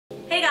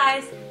Hey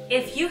guys!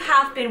 If you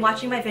have been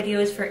watching my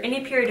videos for any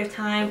period of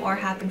time or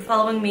have been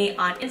following me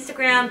on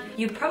Instagram,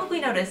 you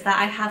probably noticed that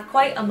I have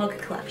quite a mug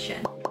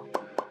collection.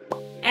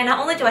 And not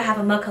only do I have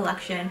a mug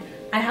collection,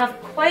 I have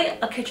quite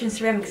a kitchen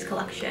ceramics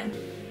collection.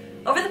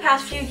 Over the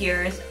past few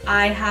years,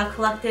 I have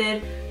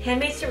collected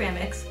handmade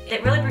ceramics.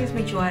 It really brings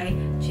me joy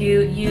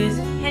to use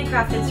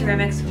handcrafted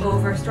ceramics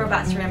over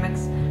store-bought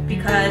ceramics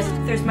because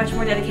there's much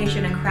more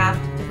dedication and craft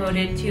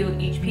devoted to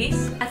each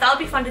piece. I thought it'd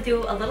be fun to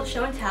do a little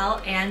show and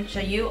tell and show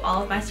you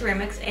all of my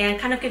ceramics and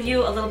kind of give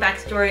you a little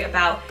backstory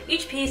about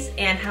each piece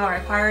and how I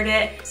acquired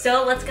it.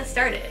 So let's get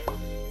started.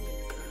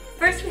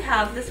 First we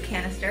have this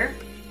canister.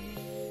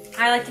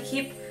 I like to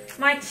keep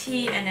my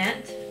tea in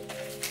it.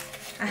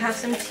 I have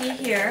some tea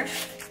here.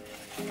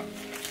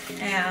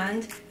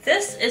 And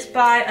this is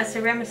by a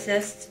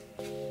ceramicist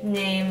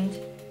named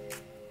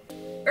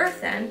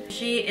Earthen.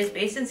 She is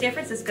based in San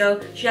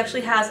Francisco. She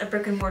actually has a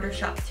brick and mortar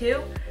shop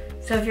too.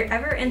 So if you're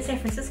ever in San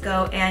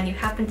Francisco and you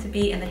happen to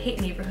be in the Haight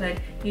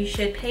neighborhood, you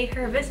should pay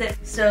her a visit.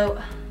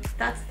 So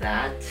that's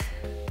that.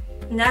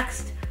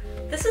 Next,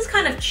 this is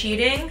kind of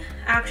cheating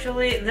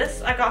actually.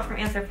 This I got from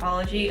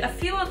Anthropologie. A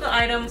few of the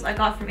items I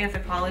got from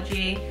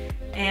Anthropologie,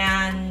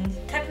 and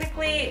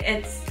technically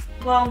it's,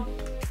 well,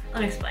 let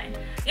me explain.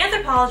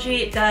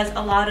 Anthropologie does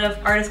a lot of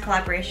artist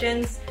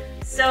collaborations,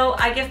 so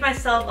I give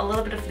myself a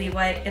little bit of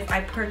leeway if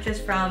I purchase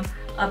from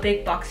a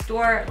big box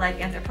store like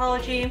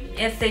Anthropologie.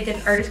 If they did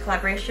an artist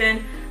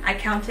collaboration, I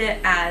count it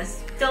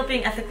as still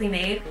being ethically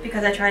made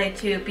because I try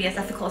to be as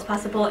ethical as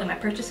possible in my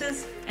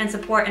purchases and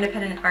support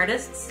independent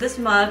artists. This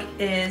mug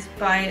is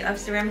by a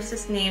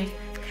ceramicist named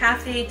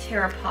Kathy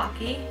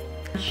Terapaki.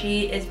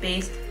 She is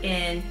based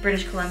in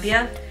British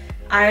Columbia.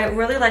 I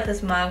really like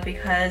this mug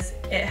because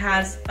it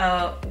has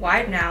a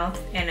wide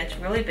mouth and it's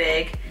really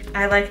big.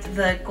 I liked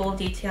the gold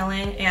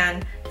detailing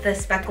and the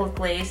speckled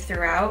glaze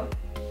throughout.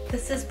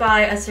 This is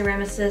by a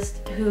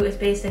ceramicist who is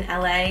based in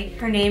LA.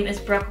 Her name is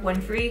Brooke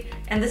Winfrey,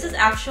 and this is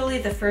actually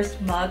the first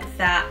mug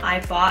that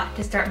I bought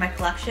to start my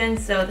collection,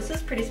 so this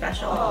is pretty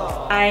special.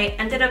 Aww. I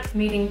ended up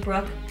meeting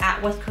Brooke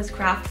at West Coast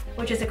Craft,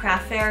 which is a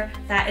craft fair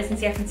that is in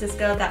San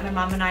Francisco that my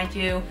mom and I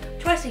do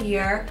twice a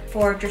year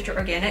for Drifter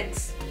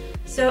Organics.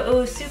 So it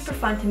was super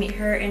fun to meet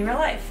her in real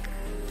life.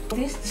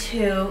 These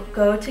two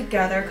go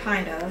together,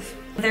 kind of.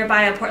 They're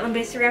by a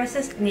Portland-based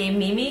ceramicist named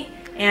Mimi,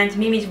 and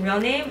Mimi's real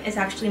name is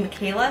actually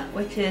Micaela,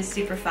 which is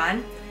super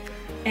fun.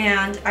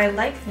 And I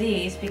like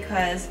these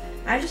because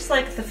I just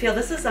like the feel.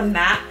 This is a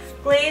matte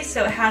glaze,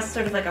 so it has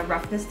sort of like a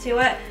roughness to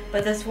it,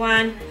 but this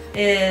one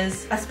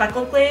is a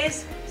speckled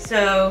glaze,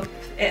 so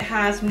it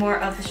has more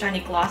of the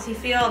shiny glossy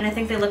feel, and I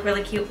think they look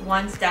really cute,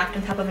 one stacked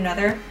on top of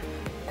another,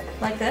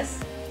 like this.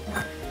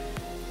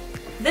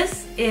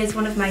 This is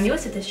one of my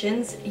newest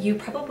additions. You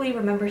probably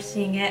remember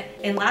seeing it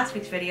in last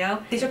week's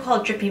video. These are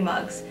called Drippy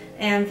Mugs,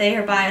 and they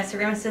are by a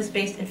ceramicist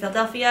based in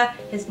Philadelphia.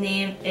 His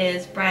name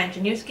is Brian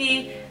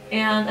Janewski,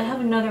 and I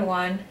have another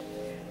one.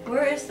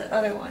 Where is the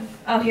other one?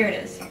 Oh, here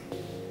it is.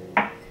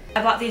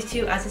 I bought these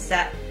two as a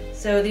set,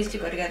 so these two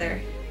go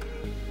together.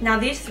 Now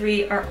these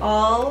three are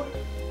all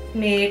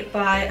made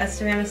by a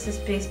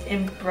ceramicist based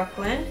in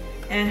Brooklyn,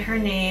 and her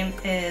name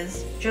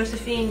is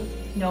Josephine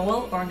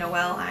Noel, or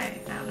Noel, I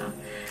don't know.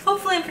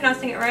 Hopefully I'm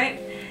pronouncing it right.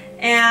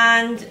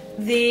 And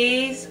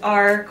these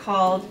are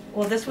called,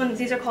 well,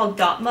 these are called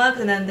dot mugs,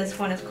 and then this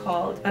one is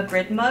called a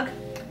grid mug.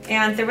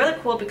 And they're really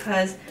cool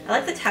because I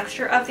like the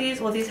texture of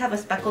these. Well, these have a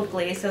speckled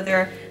glaze, so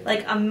they're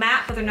like a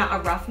matte, but they're not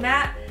a rough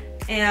matte.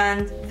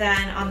 And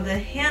then on the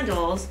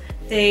handles,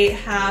 they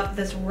have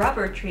this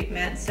rubber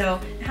treatment, so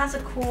it has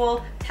a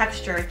cool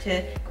texture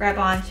to grab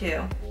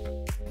onto.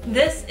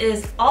 This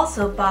is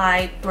also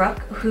by Brooke,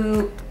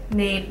 who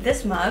made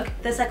this mug.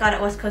 This I got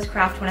at West Coast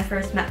Craft when I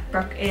first met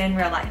Brooke in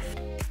real life.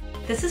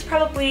 This is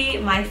probably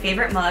my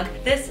favorite mug.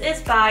 This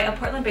is by a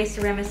Portland-based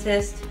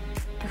ceramicist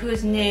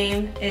whose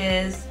name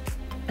is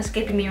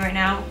escaping me right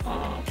now.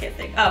 Oh, I can't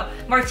think. Oh,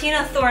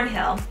 Martina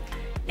Thornhill.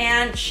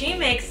 And she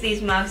makes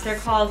these mugs. They're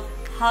called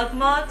hug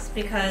mugs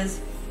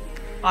because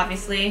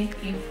obviously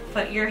you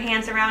put your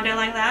hands around it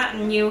like that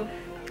and you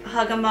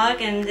hug a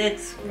mug, and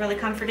it's really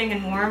comforting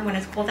and warm when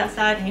it's cold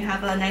outside and you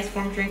have a nice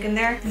warm drink in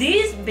there.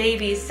 These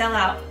babies sell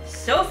out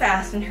so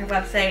fast on her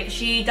website.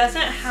 She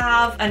doesn't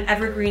have an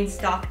evergreen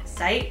stock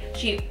site.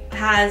 She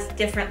has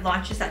different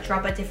launches that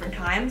drop at different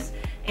times,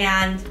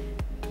 and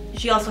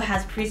she also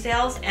has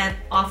pre-sales, and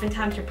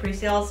oftentimes her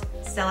pre-sales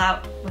sell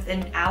out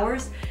within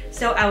hours.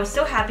 So I was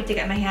so happy to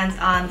get my hands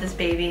on this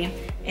baby,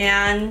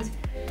 and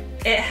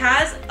it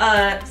has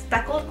a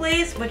speckled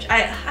glaze, which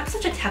I'm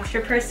such a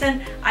texture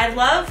person. I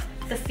love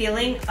the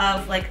feeling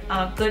of like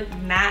a good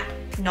matte,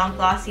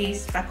 non-glossy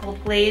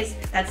speckled glaze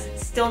that's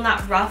still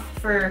not rough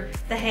for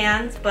the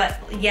hands, but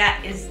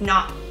yet is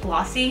not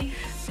glossy.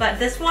 But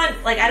this one,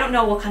 like, I don't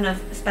know what kind of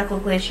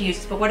speckled glaze she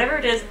uses, but whatever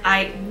it is,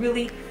 I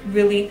really,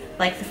 really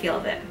like the feel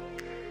of it.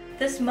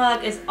 This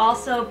mug is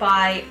also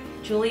by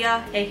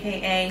Julia,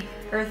 aka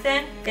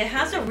Earthen. It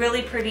has a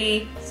really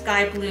pretty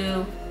sky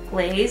blue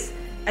glaze.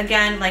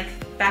 Again, like,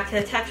 back to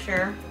the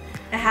texture.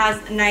 It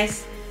has a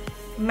nice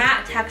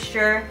matte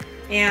texture,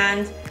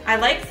 and I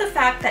like the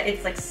fact that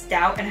it's like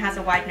stout and has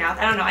a wide mouth.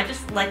 I don't know, I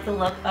just like the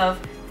look of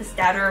the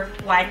stouter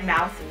wide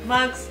mouth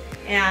mugs,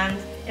 and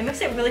it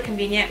makes it really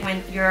convenient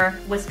when you're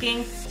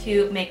whisking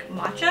to make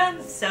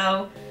matcha.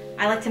 So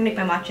I like to make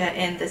my matcha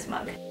in this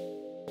mug.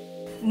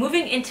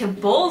 Moving into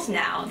bowls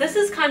now. This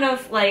is kind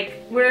of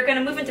like, we're gonna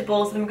move into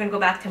bowls and then we're gonna go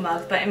back to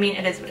mugs, but I mean,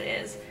 it is what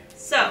it is.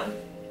 So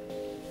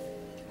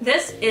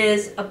this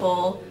is a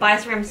bowl by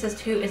a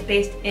ceramicist who is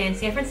based in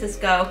San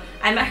Francisco.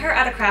 I met her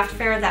at a craft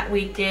fair that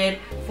we did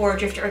for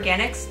Drifter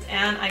Organics,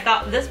 and I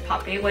got this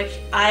puppy, which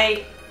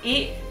I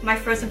eat my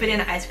frozen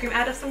banana ice cream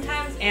out of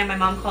sometimes, and my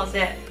mom calls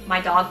it my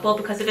dog bowl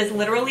because it is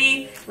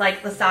literally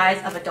like the size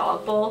of a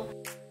dog bowl.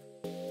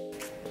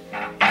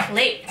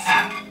 Plates.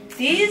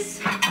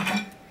 These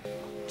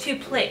 2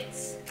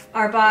 plates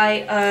are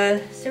by a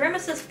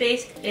ceramicist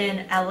based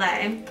in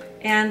LA,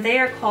 and they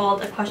are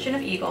called A Question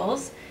of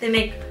Eagles. They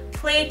make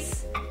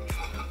plates,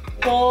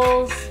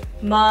 bowls,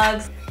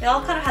 mugs. They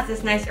all kind of have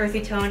this nice earthy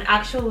tone.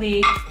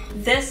 Actually,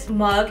 this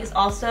mug is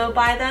also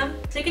by them.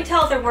 So you can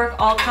tell their work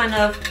all kind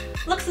of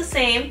looks the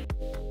same.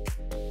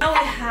 Now we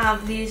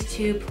have these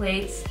 2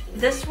 plates.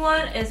 This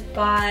one is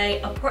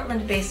by a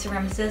Portland-based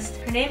ceramicist.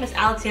 Her name is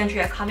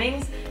Alexandria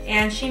Cummings,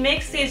 and she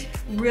makes these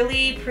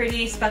really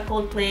pretty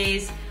speckled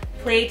glaze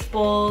plates,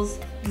 bowls,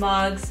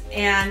 mugs,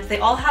 and they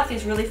all have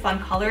these really fun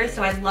colors.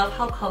 So I love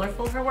how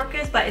colorful her work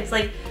is, but it's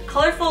like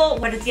colorful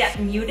but it's yet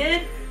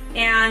muted,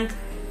 and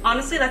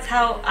honestly that's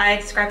how I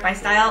describe my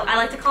style. I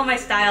like to call my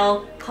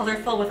style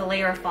colorful with a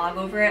layer of fog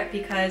over it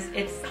because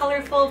it's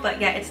colorful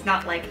but yet it's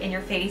not like in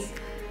your face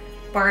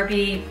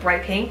Barbie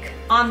bright pink.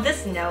 On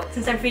this note,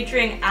 since I'm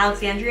featuring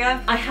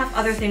Alexandria, I have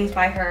other things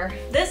by her.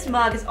 This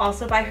mug is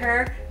also by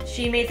her.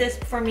 She made this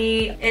for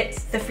me.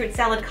 It's the fruit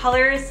salad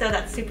colors, so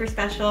that's super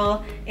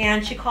special.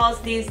 And she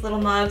calls these little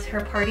mugs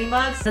her party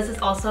mugs. This is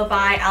also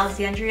by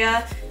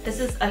Alexandria. This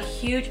is a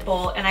huge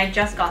bowl, and I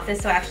just got this,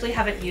 so I actually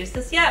haven't used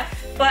this yet.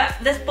 But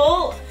this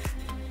bowl,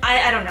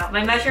 I don't know.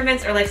 My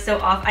measurements are like so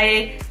off.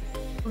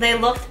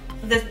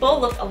 This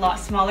bowl looked a lot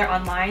smaller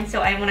online, so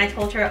when I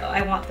told her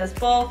I want this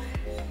bowl,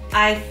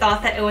 I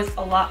thought that it was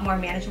a lot more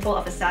manageable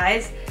of a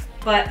size,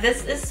 but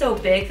this is so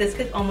big, this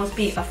could almost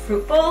be a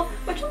fruit bowl,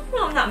 which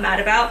I'm not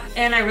mad about,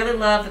 and I really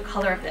love the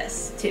color of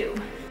this too.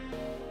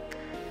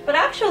 But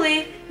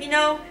actually, you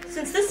know,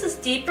 since this is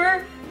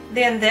deeper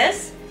than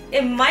this,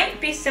 it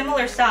might be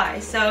similar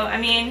size, so I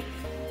mean,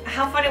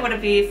 how funny would it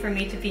be for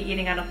me to be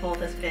eating out of a bowl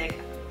this big?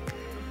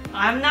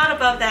 I'm not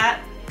above that.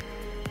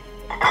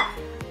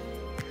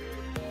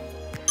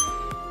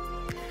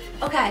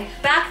 Okay,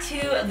 back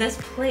to this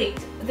plate.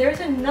 There's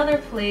another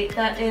plate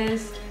that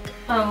is,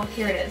 oh,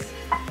 here it is.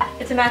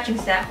 It's a matching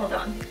set, hold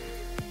on.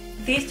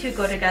 These 2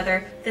 go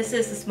together. This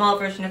is the small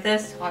version of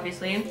this,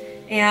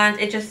 obviously, and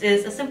it just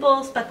is a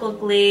simple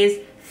speckled glaze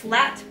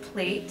flat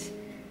plate.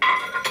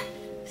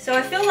 So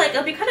I feel like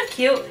it'll be kind of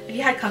cute if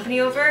you had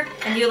company over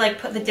and you like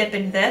put the dip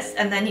in this,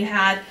 and then you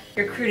had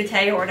your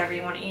crudité or whatever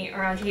you want to eat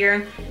around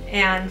here,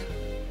 and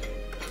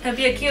it'd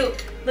be a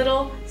cute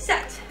little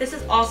set. This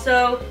is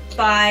also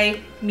by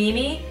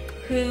Mimi,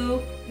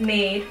 who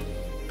made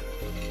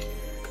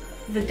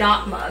the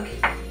dot mug.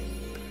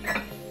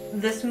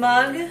 This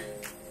mug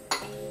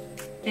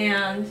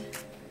and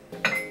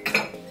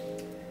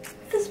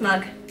this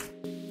mug.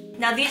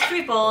 Now these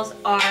 3 bowls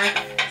are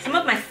some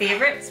of my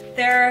favorites.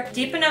 They're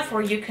deep enough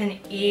where you can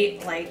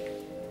eat like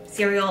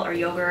cereal or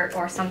yogurt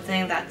or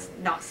something that's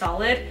not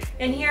solid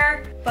in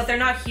here, but they're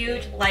not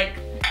huge like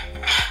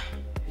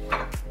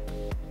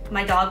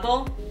my dog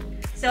bowl.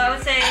 So I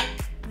would say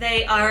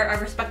they are a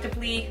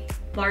respectably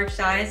large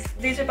size.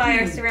 These are by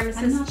our ceramicist.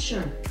 I'm not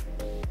sure.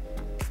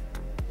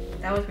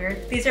 That was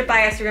weird. These are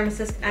by our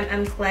ceramicist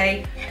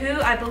Clay, who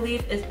I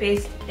believe is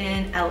based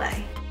in LA.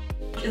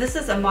 This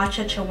is a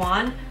matcha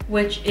chawan,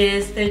 which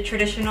is the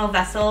traditional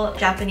vessel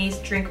Japanese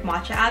drink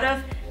matcha out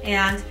of.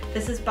 And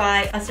this is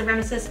by a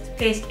ceramicist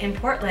based in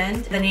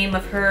Portland. The name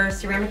of her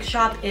ceramic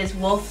shop is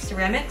Wolf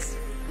Ceramics.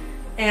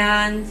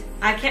 And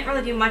I can't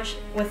really do much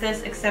with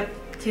this except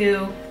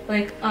to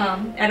like,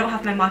 I don't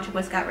have my matcha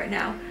whisk out right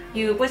now.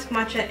 You whisk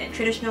matcha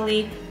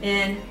traditionally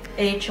in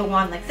a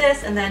chawan like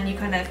this, and then you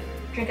kind of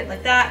drink it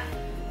like that.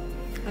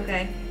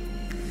 Okay.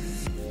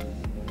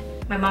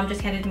 My mom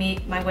just handed me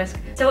my whisk.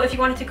 So if you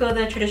wanted to go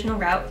the traditional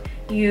route,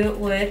 you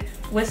would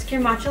whisk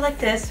your matcha like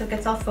this so it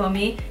gets all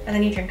foamy, and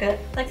then you drink it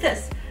like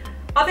this.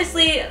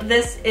 Obviously,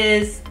 this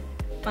is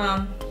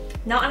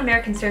not an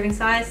American serving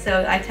size,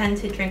 so I tend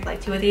to drink like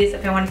 2 of these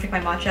if I want to drink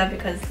my matcha,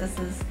 because this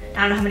is,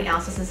 I don't know how many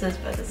ounces this is,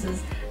 but this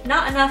is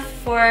not enough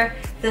for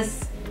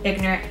this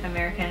ignorant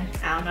American.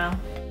 I don't know.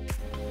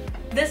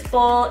 This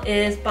bowl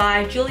is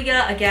by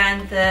Julia,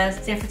 again, the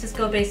San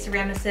Francisco-based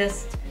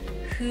ceramicist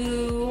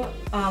who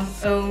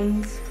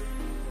owns,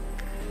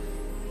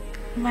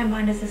 my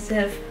mind is a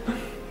sieve.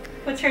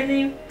 What's her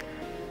name?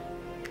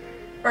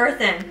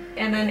 Earthen.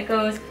 And then it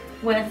goes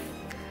with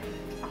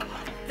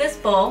this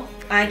bowl.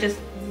 I just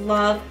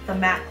love the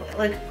matte,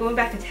 like going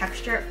back to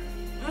texture.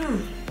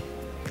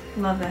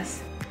 Love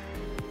this.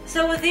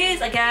 So with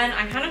these, again,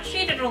 I kind of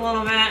cheated a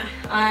little bit.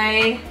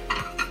 I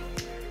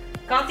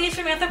Got these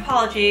from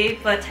Anthropology,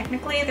 but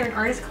technically they're an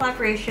artist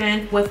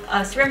collaboration with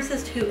a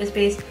ceramicist who is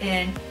based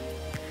in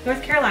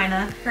North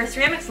Carolina. Her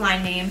ceramics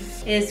line name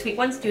is Sweet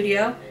One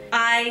Studio.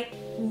 I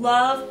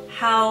love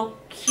how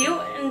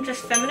cute and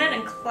just feminine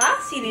and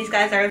classy these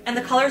guys are. And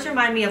the colors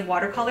remind me of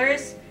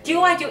watercolors. Do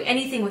I do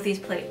anything with these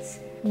plates?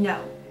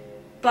 No.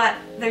 But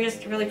they're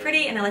just really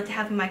pretty and I like to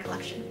have them in my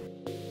collection.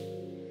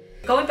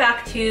 Going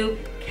back to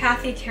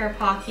Kathy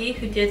Terapaki,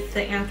 who did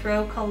the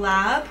Anthro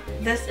collab.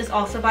 This is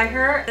also by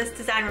her. This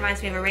design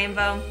reminds me of a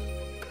rainbow.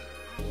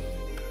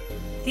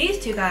 These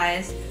two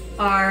guys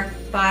are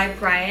by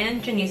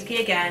Brian Januski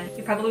again.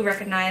 You probably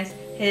recognize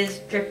his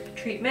drip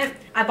treatment.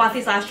 I bought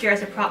these last year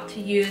as a prop to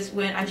use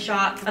when I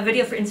shot a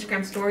video for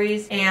Instagram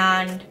stories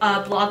and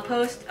a blog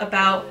post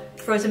about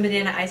frozen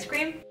banana ice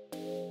cream.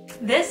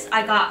 This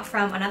I got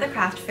from another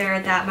craft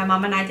fair that my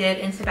mom and I did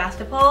in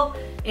Sebastopol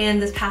in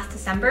this past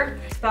December.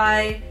 It's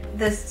by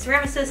this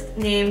ceramicist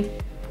named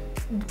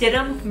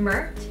Didem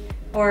Mert,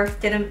 or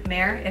Didem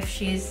Mer if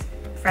she's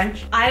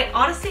French. I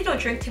honestly don't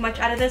drink too much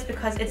out of this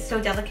because it's so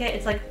delicate.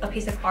 It's like a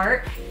piece of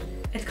art.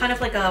 It's kind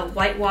of like a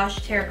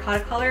whitewashed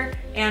terracotta color,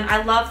 and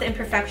I love the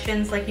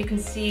imperfections. Like you can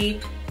see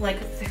like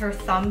her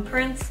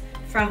thumbprints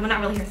from, well, not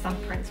really her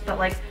thumbprints, but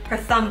like her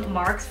thumb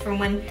marks from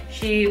when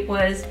she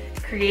was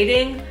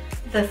creating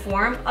the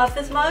form of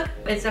this mug.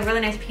 It's a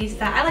really nice piece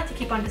that I like to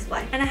keep on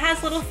display. And it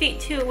has little feet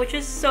too, which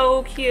is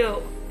so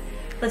cute.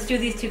 Let's do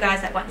these two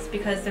guys at once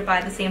because they're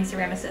by the same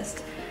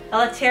ceramicist.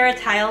 Electera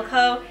Tile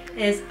Co.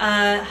 is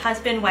a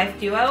husband-wife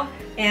duo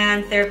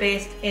and they're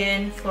based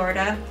in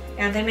Florida.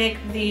 And they make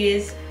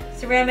these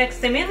ceramics.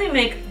 They mainly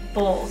make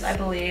bowls, I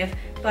believe,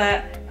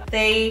 but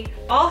they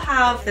all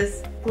have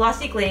this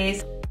glossy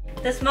glaze.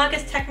 This mug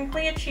is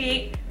technically a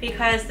cheat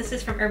because this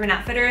is from Urban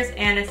Outfitters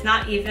and it's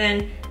not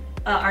even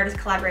artist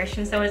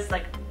collaboration, so it's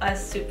like a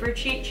super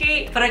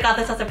cheat. But I got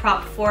this as a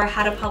prop for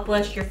How to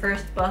Publish Your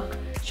First Book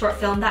short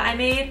film that I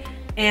made,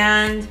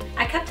 and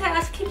I kept it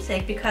as a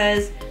keepsake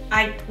because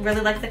I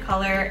really like the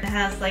color. It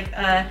has like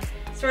a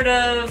sort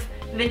of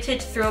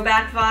vintage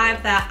throwback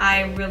vibe that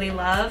I really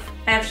love.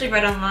 I actually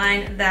read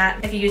online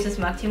that if you use this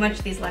mug too much,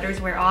 these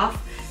letters wear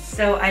off.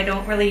 So I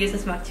don't really use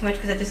this mug too much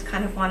because I just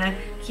kind of want to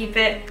keep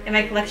it in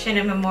my collection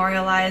and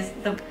memorialize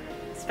the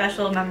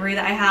special memory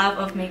that I have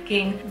of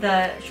making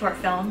the short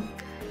film.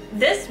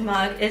 This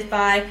mug is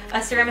by a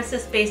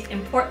ceramicist based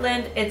in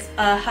Portland. It's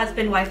a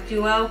husband-wife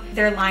duo.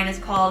 Their line is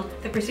called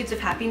The Pursuits of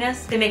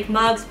Happiness. They make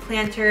mugs,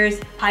 planters,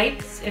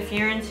 pipes, if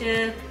you're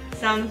into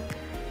some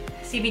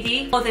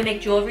CBD. Oh, they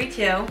make jewelry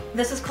too.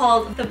 This is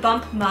called the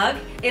Bump Mug.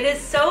 It is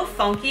so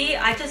funky.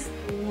 I just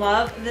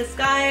love this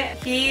guy.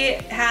 He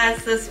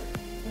has this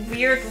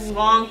weird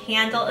long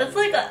handle. It's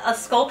like a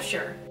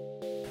sculpture.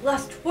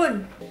 Last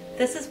one.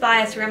 This is by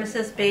a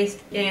ceramicist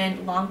based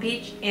in Long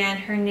Beach and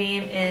her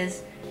name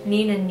is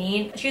Nina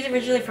Neen. She's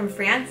originally from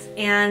France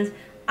and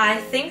I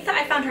think that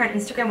I found her on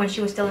Instagram when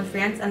she was still in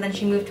France and then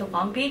she moved to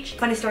Long Beach.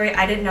 Funny story,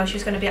 I didn't know she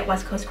was going to be at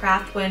West Coast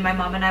Craft when my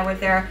mom and I were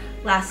there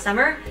last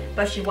summer,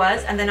 but she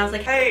was, and then I was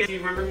like, hey, do you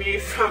remember me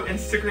from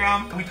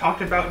Instagram? We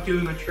talked about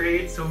doing a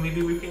trade, so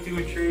maybe we can do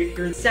a trade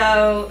here.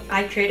 So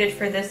I traded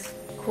for this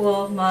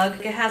cool mug.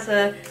 It has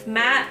a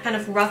matte kind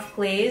of rough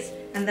glaze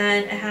and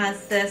then it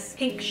has this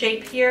pink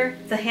shape here.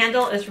 The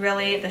handle is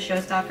really the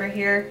showstopper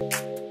here.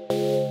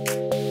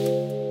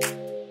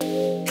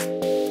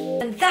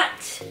 And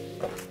that,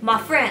 my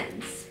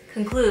friends,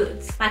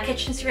 concludes my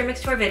kitchen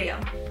ceramics tour video.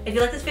 If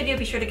you like this video,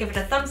 be sure to give it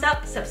a thumbs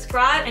up,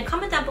 subscribe, and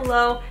comment down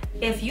below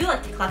if you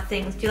like to collect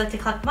things. Do you like to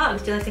collect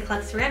mugs? Do you like to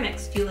collect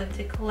ceramics? Do you like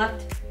to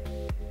collect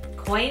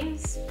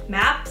coins,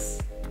 maps,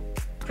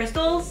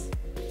 crystals?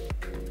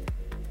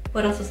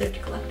 What else is there to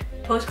collect?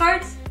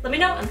 Postcards? Let me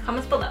know in the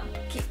comments below.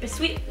 Keep it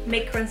sweet,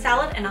 make your own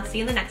salad, and I'll see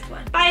you in the next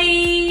one.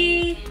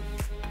 Bye!